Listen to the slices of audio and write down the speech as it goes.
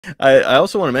I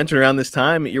also want to mention around this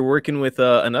time you're working with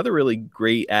another really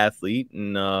great athlete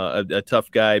and a tough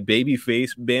guy,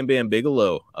 babyface Bam Bam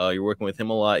Bigelow. You're working with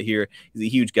him a lot here. He's a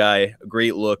huge guy, a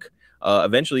great look.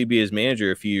 Eventually be his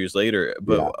manager a few years later.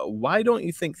 But Yeah. why don't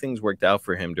you think things worked out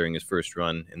for him during his first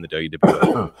run in the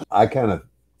WWF? I kind of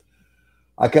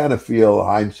I kind of feel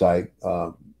hindsight,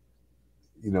 why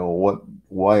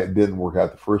it didn't work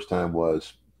out the first time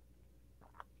was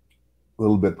a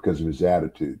little bit because of his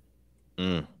attitude.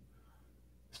 Mm,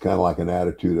 It's kind of like an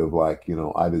attitude of like,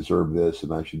 I deserve this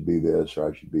and I should be this or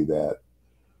I should be that.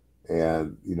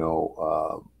 And,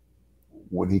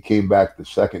 when he came back the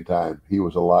second time, he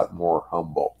was a lot more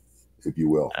humble, if you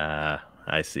will,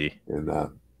 I see. in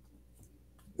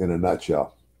a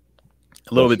nutshell.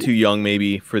 A little That's bit too just, young,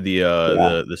 maybe, for the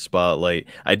yeah. the spotlight.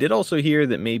 I did also hear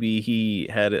that maybe he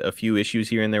had a few issues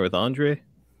here and there with Andre.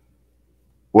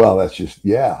 Well, that's just,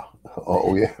 yeah.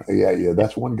 Oh, yeah. Yeah. Yeah.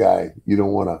 That's one guy you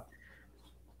don't want to,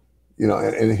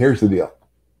 and here's the deal.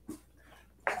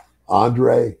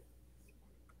 Andre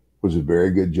was a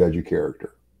very good judge of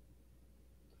character.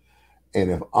 And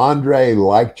if Andre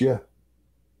liked you,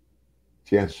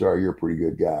 chances are you're a pretty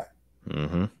good guy.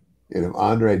 Hmm. And if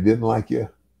Andre didn't like you,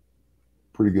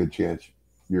 pretty good chance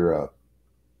you're a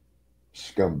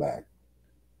scumbag.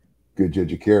 Good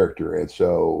judge of character. And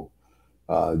so,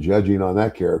 judging on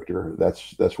that character,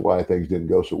 that's why things didn't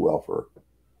go so well for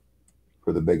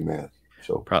the big man.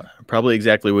 So Probably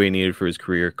exactly what he needed for his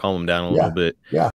career. Calm him down a little yeah, bit. yeah.